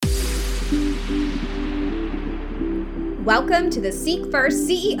Welcome to the Seek First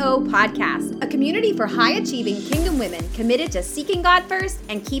CEO podcast, a community for high-achieving kingdom women committed to seeking God first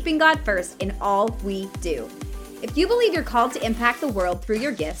and keeping God first in all we do. If you believe you're called to impact the world through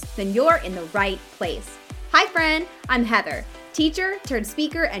your gifts, then you're in the right place. Hi, friend. I'm Heather, teacher turned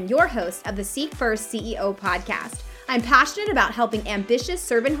speaker and your host of the Seek First CEO podcast. I'm passionate about helping ambitious,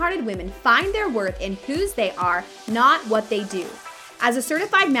 servant-hearted women find their worth in whose they are, not what they do. As a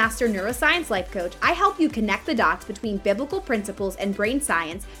certified master neuroscience life coach, I help you connect the dots between biblical principles and brain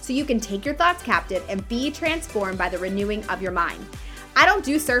science so you can take your thoughts captive and be transformed by the renewing of your mind. I don't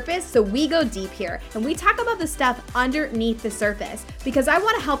do surface, so we go deep here, and we talk about the stuff underneath the surface because I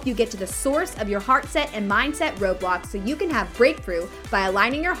want to help you get to the source of your heart set and mindset roadblocks so you can have breakthrough by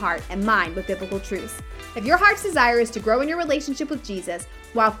aligning your heart and mind with biblical truths. If your heart's desire is to grow in your relationship with Jesus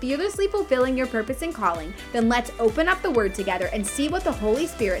while fearlessly fulfilling your purpose and calling, then let's open up the Word together and see what the Holy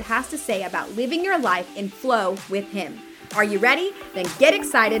Spirit has to say about living your life in flow with Him. Are you ready? Then get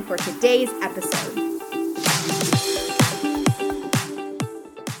excited for today's episode.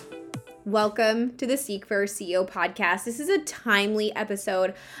 Welcome to the Seek First CEO podcast. This is a timely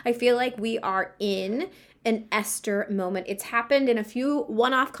episode. I feel like we are in an Esther moment. It's happened in a few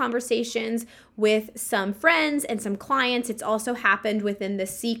one-off conversations with some friends and some clients. It's also happened within the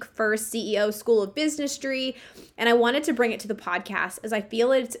Seek First CEO School of Businessry. And I wanted to bring it to the podcast as I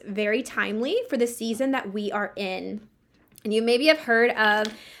feel it's very timely for the season that we are in. And you maybe have heard of,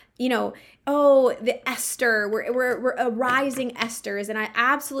 the Esther, we're a rising Esthers, and I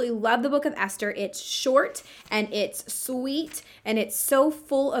absolutely love the book of Esther. It's short and it's sweet and it's so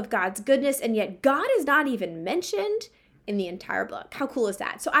full of God's goodness, and yet God is not even mentioned in the entire book. How cool is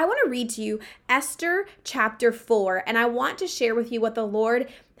that? So I want to read to you Esther chapter 4, and I want to share with you what the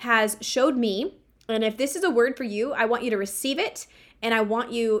Lord has showed me. And if this is a word for you, I want you to receive it and I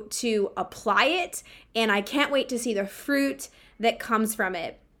want you to apply it, and I can't wait to see the fruit that comes from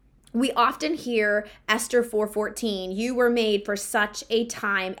it. We often hear Esther 4:14, you were made for such a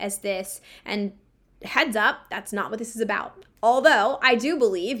time as this. And heads up, that's not what this is about. Although I do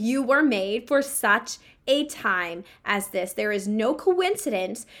believe you were made for such a time as this. There is no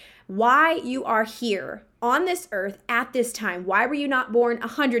coincidence why you are here on this earth at this time. Why were you not born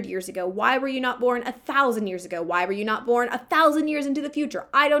 100 years ago? Why were you not born 1,000 years ago? Why were you not born 1,000 years into the future?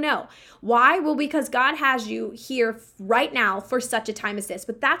 I don't know. Why? Well, because God has you here right now for such a time as this.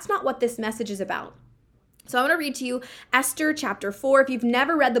 But that's not what this message is about. So I want to read to you Esther chapter 4. If you've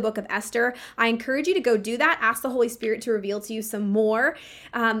never read the book of Esther, I encourage you to go do that. Ask the Holy Spirit to reveal to you some more.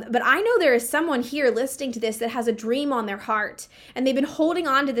 But I know there is someone here listening to this that has a dream on their heart, and they've been holding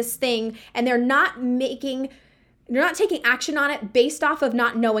on to this thing, and they're not taking action on it based off of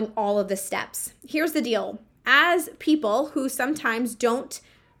not knowing all of the steps. Here's the deal. As people who sometimes don't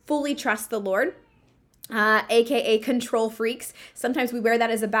fully trust the Lord, aka control freaks. Sometimes we wear that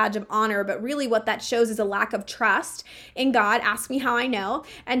as a badge of honor, but really what that shows is a lack of trust in God. Ask me how I know.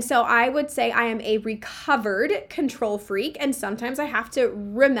 And so I would say I am a recovered control freak, and sometimes I have to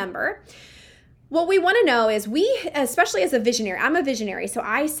remember. What we want to know is especially as a visionary, I'm a visionary, so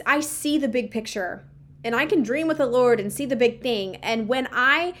I see the big picture, and I can dream with the Lord and see the big thing. And when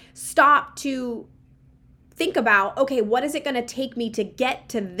I stop to think about, okay, what is it going to take me to get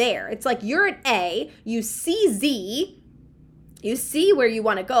to there? It's like you're at A, you see Z, you see where you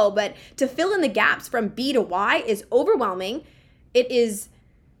want to go, but to fill in the gaps from B to Y is overwhelming. It is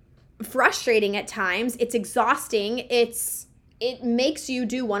frustrating at times. It's exhausting. It makes you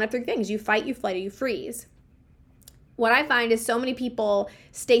do one of three things. You fight, you flight, or you freeze. What I find is so many people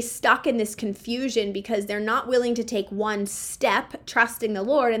stay stuck in this confusion because they're not willing to take one step, trusting the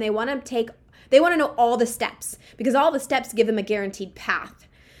Lord, and they want to know all the steps because all the steps give them a guaranteed path.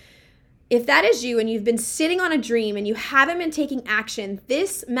 If that is you and you've been sitting on a dream and you haven't been taking action,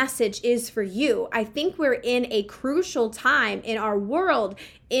 this message is for you. I think we're in a crucial time in our world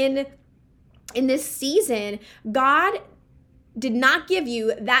in this season. God did not give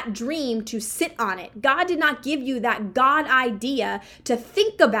you that dream to sit on it. God did not give you that God idea to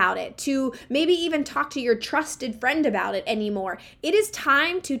think about it, to maybe even talk to your trusted friend about it anymore. It is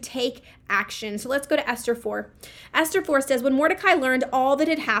time to take action. So let's go to Esther 4. Esther 4 says, when Mordecai learned all that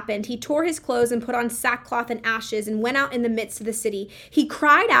had happened, he tore his clothes and put on sackcloth and ashes and went out in the midst of the city. He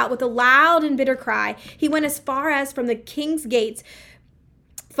cried out with a loud and bitter cry. He went as far as from the king's gates,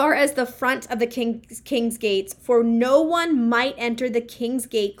 far as the front of the king's gates, for no one might enter the king's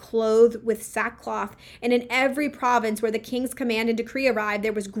gate clothed with sackcloth. And in every province where the king's command and decree arrived,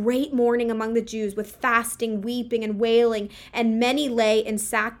 there was great mourning among the Jews with fasting, weeping, and wailing, and many lay in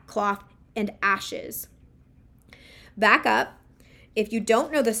sackcloth and ashes. Back up. If you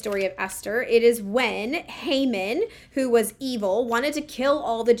don't know the story of Esther, it is when Haman, who was evil, wanted to kill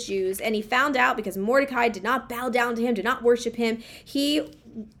all the Jews, and he found out because Mordecai did not bow down to him, did not worship him. He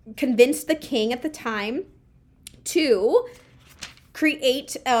convinced the king at the time to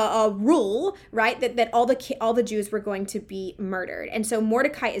create a rule, right, that all the Jews were going to be murdered. And so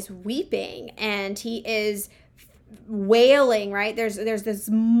Mordecai is weeping and he is wailing, right? There's this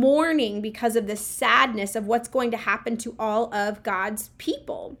mourning because of the sadness of what's going to happen to all of God's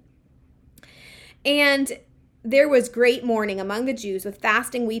people. And there was great mourning among the Jews with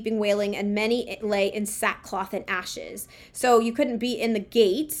fasting, weeping, wailing, and many lay in sackcloth and ashes. So you couldn't be in the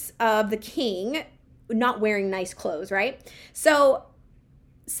gates of the king not wearing nice clothes, right? So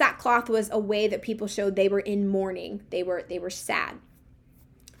sackcloth was a way that people showed they were in mourning. They were sad.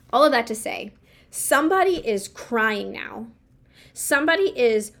 All of that to say, somebody is crying now. Somebody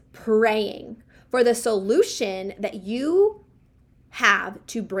is praying for the solution that you have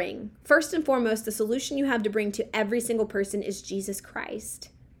to bring. First and foremost, the solution you have to bring to every single person is Jesus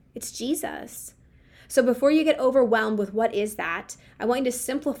Christ. It's Jesus. So before you get overwhelmed with what is that, I want you to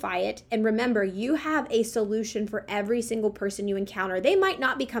simplify it and remember you have a solution for every single person you encounter. They might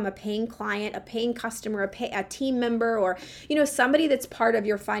not become a paying client, a paying customer, a team member, or somebody that's part of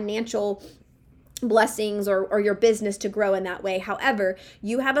your financial blessings or your business to grow in that way. However,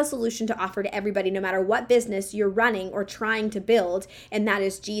 you have a solution to offer to everybody, no matter what business you're running or trying to build, and that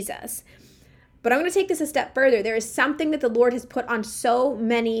is Jesus. But I'm going to take this a step further. There is something that the Lord has put on so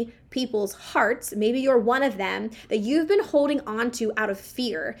many people's hearts, maybe you're one of them, that you've been holding on to out of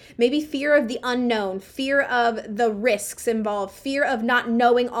fear. Maybe fear of the unknown, fear of the risks involved, fear of not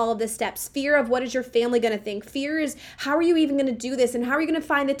knowing all of the steps, fear of what is your family going to think, fear is how are you even going to do this, and how are you going to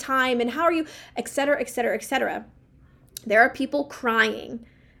find the time, and how are you, etc., etc., etc. There are people crying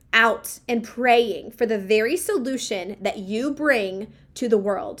out and praying for the very solution that you bring to the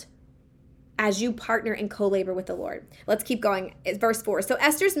world as you partner and co-labor with the Lord. Let's keep going. It's verse 4. So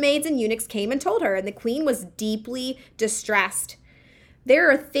Esther's maids and eunuchs came and told her, and the queen was deeply distressed.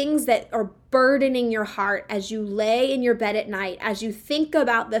 There are things that are burdening your heart as you lay in your bed at night, as you think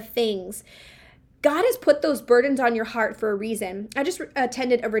about the things. God has put those burdens on your heart for a reason. I just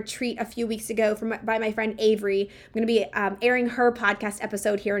attended a retreat a few weeks ago by my friend Avery. I'm going to be airing her podcast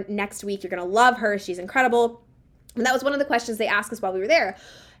episode here next week. You're going to love her. She's incredible. And that was one of the questions they asked us while we were there.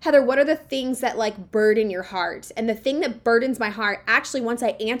 Heather, what are the things that burden your heart? And the thing that burdens my heart, actually, once I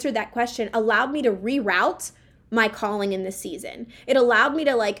answered that question, allowed me to reroute my calling in this season. It allowed me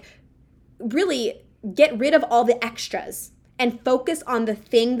to really get rid of all the extras and focus on the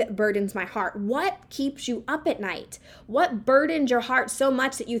thing that burdens my heart. What keeps you up at night? What burdened your heart so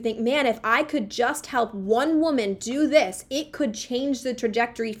much that you think, man, if I could just help one woman do this, it could change the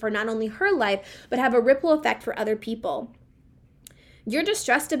trajectory for not only her life, but have a ripple effect for other people. You're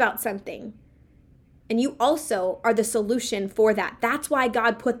distressed about something, and you also are the solution for that. That's why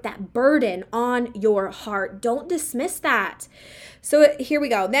God put that burden on your heart. Don't dismiss that. So here we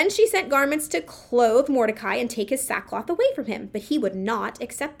go. Then she sent garments to clothe Mordecai and take his sackcloth away from him, but he would not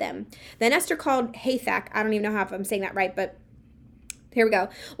accept them. Then Esther called Hathach. I don't even know if I'm saying that right, but here we go.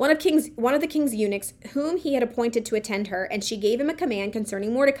 One of the king's eunuchs, whom he had appointed to attend her, and she gave him a command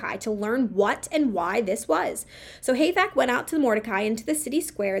concerning Mordecai to learn what and why this was. So Hathach went out to Mordecai into the city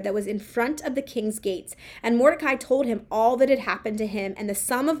square that was in front of the king's gates, and Mordecai told him all that had happened to him and the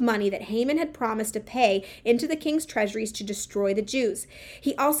sum of money that Haman had promised to pay into the king's treasuries to destroy the Jews.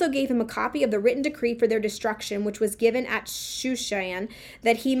 He also gave him a copy of the written decree for their destruction, which was given at Shushan,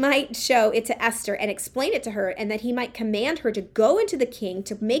 that he might show it to Esther and explain it to her, and that he might command her to go into the king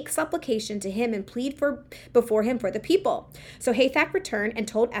to make supplication to him and plead before him for the people. So Hathach returned and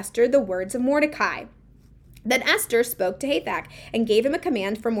told Esther the words of Mordecai. Then Esther spoke to Hathach and gave him a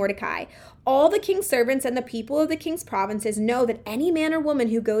command for Mordecai. All the king's servants and the people of the king's provinces know that any man or woman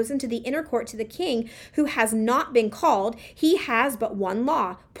who goes into the inner court to the king who has not been called, he has but one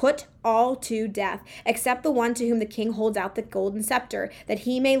law: put all to death, except the one to whom the king holds out the golden scepter, that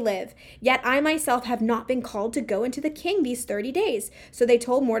he may live. Yet I myself have not been called to go into the king these 30 days. So they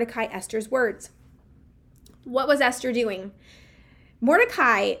told Mordecai Esther's words. What was Esther doing?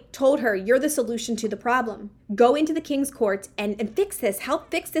 Mordecai told her, you're the solution to the problem. Go into the king's court and fix this.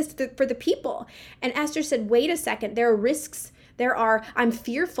 Help fix this for the people. And Esther said, wait a second. There are risks. I'm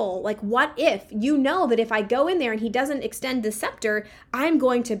fearful. What if? You know that if I go in there and he doesn't extend the scepter, I'm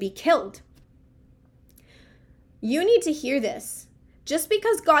going to be killed. You need to hear this. Just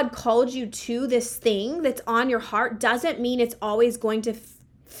because God called you to this thing that's on your heart doesn't mean it's always going to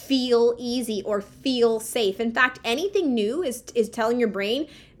feel easy or feel safe. In fact, anything new is telling your brain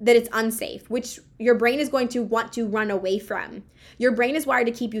that it's unsafe, which your brain is going to want to run away from. Your brain is wired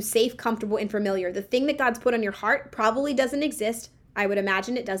to keep you safe, comfortable, and familiar. The thing that God's put on your heart probably doesn't exist. I would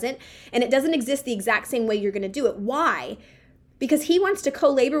imagine it doesn't. And it doesn't exist the exact same way you're going to do it. Why? Because he wants to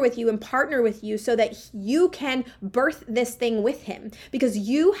co-labor with you and partner with you so that you can birth this thing with him. Because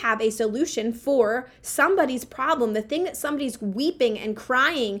you have a solution for somebody's problem, the thing that somebody's weeping and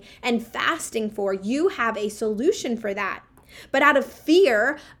crying and fasting for. You have a solution for that. But out of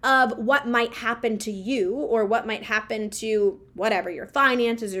fear of what might happen to you or what might happen to whatever, your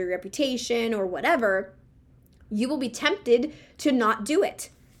finances or your reputation or whatever, you will be tempted to not do it.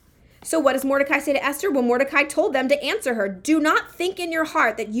 So what does Mordecai say to Esther? Well, Mordecai told them to answer her, do not think in your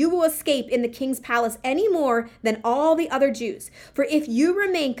heart that you will escape in the king's palace any more than all the other Jews. For if you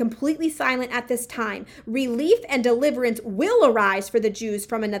remain completely silent at this time, relief and deliverance will arise for the Jews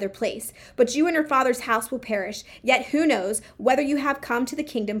from another place. But you and your father's house will perish. Yet who knows whether you have come to the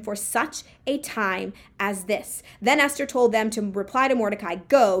kingdom for such a time as this. Then Esther told them to reply to Mordecai,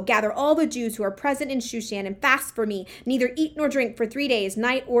 go, gather all the Jews who are present in Shushan and fast for me, neither eat nor drink for 3 days,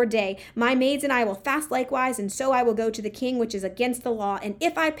 night or day. My maids and I will fast likewise, and so I will go to the king, which is against the law. And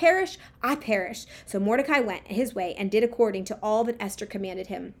if I perish, I perish. So Mordecai went his way and did according to all that Esther commanded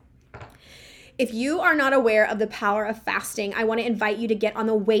him. If you are not aware of the power of fasting, I want to invite you to get on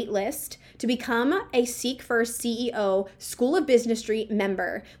the wait list to become a Seek First CEO School of Businessry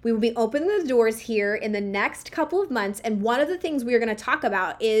member. We will be opening the doors here in the next couple of months, and one of the things we are going to talk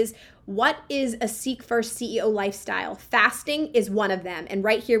about is what is a Seek First CEO lifestyle? Fasting is one of them, and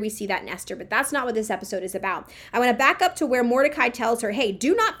right here we see that in Esther, but that's not what this episode is about. I want to back up to where Mordecai tells her, hey,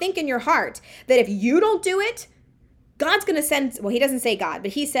 do not think in your heart that if you don't do it, God's going to send, well, he doesn't say God,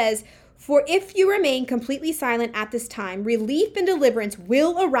 but he says, for if you remain completely silent at this time, relief and deliverance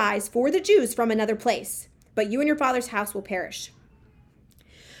will arise for the Jews from another place, but you and your father's house will perish.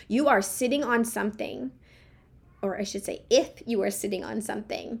 You are sitting on something, or I should say, if you are sitting on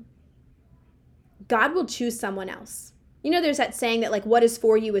something, God will choose someone else. You know, there's that saying that like, what is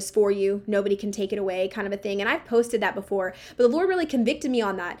for you, nobody can take it away kind of a thing. And I've posted that before, but the Lord really convicted me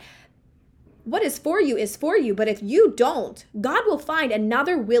on that. What is for you, but if you don't, God will find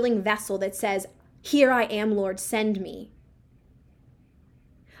another willing vessel that says, here I am, Lord, send me.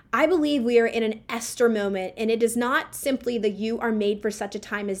 I believe we are in an Esther moment, and it is not simply that you are made for such a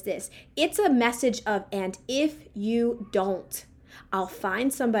time as this. It's a message of, and if you don't, I'll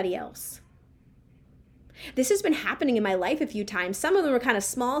find somebody else. This has been happening in my life a few times. Some of them are kind of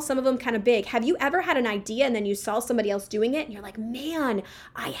small, some of them kind of big. Have you ever had an idea and then you saw somebody else doing it and you're like, man,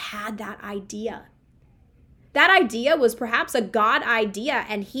 I had that idea. That idea was perhaps a God idea,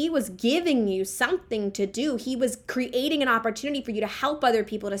 and he was giving you something to do. He was creating an opportunity for you to help other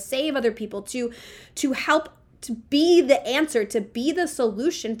people, to save other people, to help, to be the answer, to be the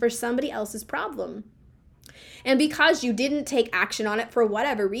solution for somebody else's problem. And because you didn't take action on it for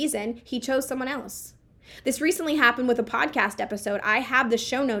whatever reason, he chose someone else. This recently happened with a podcast episode. I have the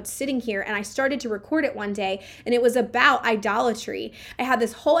show notes sitting here, and I started to record it one day, and it was about idolatry. I had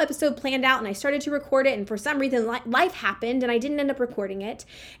this whole episode planned out, and I started to record it, and for some reason life happened, and I didn't end up recording it.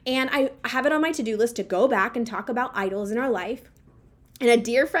 And I have it on my to-do list to go back and talk about idols in our life. And a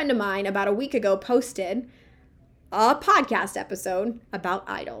dear friend of mine about a week ago posted a podcast episode about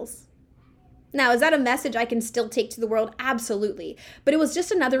idols. Now, is that a message I can still take to the world? Absolutely. But it was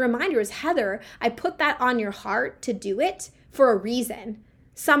just another reminder, as Heather, I put that on your heart to do it for a reason.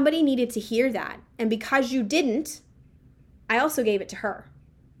 Somebody needed to hear that. And because you didn't, I also gave it to her.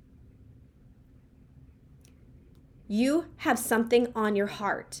 You have something on your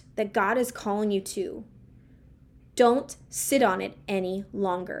heart that God is calling you to. Don't sit on it any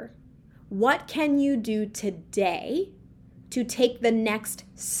longer. What can you do today to take the next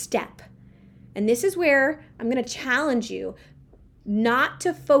step? And this is where I'm going to challenge you not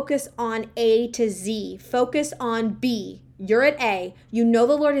to focus on A to Z. Focus on B. You're at A. You know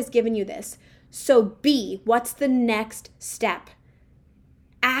the Lord has given you this. So B, what's the next step?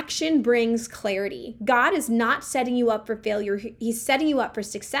 Action brings clarity. God is not setting you up for failure. He's setting you up for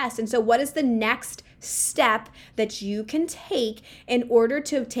success. And so what is the next step that you can take in order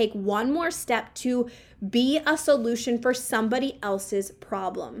to take one more step to be a solution for somebody else's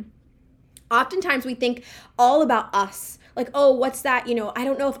problem? Oftentimes we think all about us. Like, oh, what's that? You know, I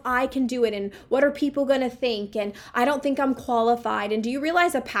don't know if I can do it. And what are people going to think? And I don't think I'm qualified. And do you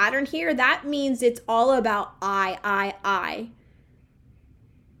realize a pattern here? That means it's all about I.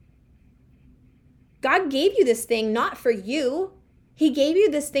 God gave you this thing not for you. He gave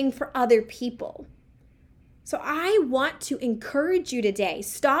you this thing for other people. So I want to encourage you today.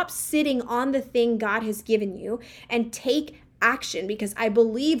 Stop sitting on the thing God has given you and take action, because I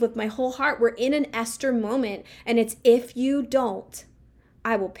believe with my whole heart we're in an Esther moment, and it's if you don't,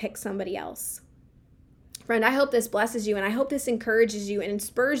 I will pick somebody else. Friend, I hope this blesses you, and I hope this encourages you and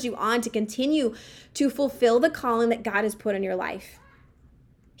spurs you on to continue to fulfill the calling that God has put in your life.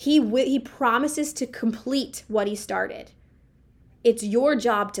 He promises to complete what he started. It's your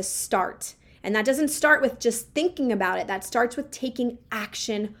job to start. And that doesn't start with just thinking about it. That starts with taking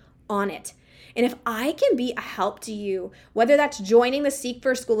action on it. And if I can be a help to you, whether that's joining the Seek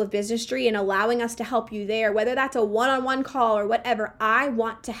First School of Businessry and allowing us to help you there, whether that's a one-on-one call or whatever, I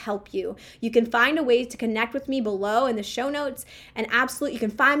want to help you. You can find a way to connect with me below in the show notes. And absolutely, you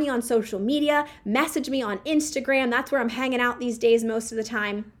can find me on social media, message me on Instagram. That's where I'm hanging out these days most of the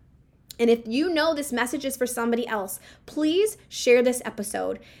time. And if you know this message is for somebody else, please share this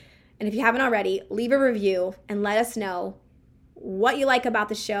episode. And if you haven't already, leave a review and let us know what you like about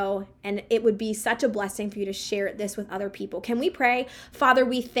the show, and it would be such a blessing for you to share this with other people. Can we pray? Father,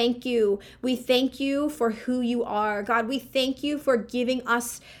 we thank you. We thank you for who you are. God, we thank you for giving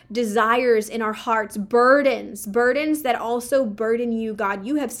us desires in our hearts, burdens that also burden you, God.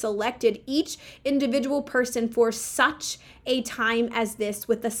 You have selected each individual person for such a time as this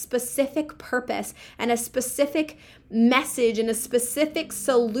with a specific purpose and a specific message and a specific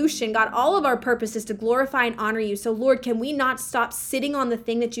solution. God, all of our purpose is to glorify and honor you. So Lord, can we not stop sitting on the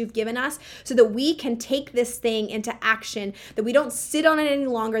thing that you've given us so that we can take this thing into action, that we don't sit on it any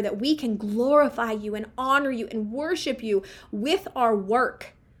longer, that we can glorify you and honor you and worship you with our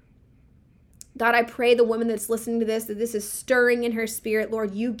work. God, I pray the woman that's listening to this, that this is stirring in her spirit.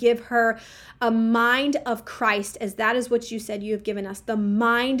 Lord, you give her a mind of Christ, as that is what you said you have given us, the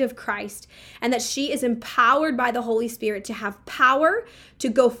mind of Christ, and that she is empowered by the Holy Spirit to have power to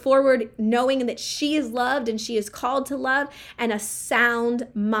go forward, knowing that she is loved and she is called to love, and a sound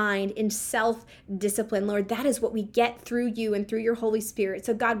mind in self-discipline. Lord, that is what we get through you and through your Holy Spirit.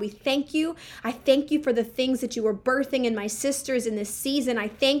 So God, we thank you. I thank you for the things that you are birthing in my sisters in this season. I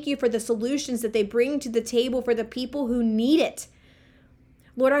thank you for the solutions that they bring to the table for the people who need it.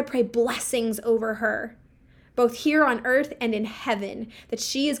 Lord, I pray blessings over her, both here on earth and in heaven, that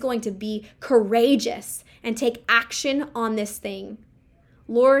she is going to be courageous and take action on this thing.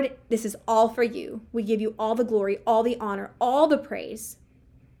 Lord, this is all for you. We give you all the glory, all the honor, all the praise.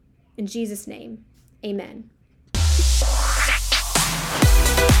 In Jesus' name, amen.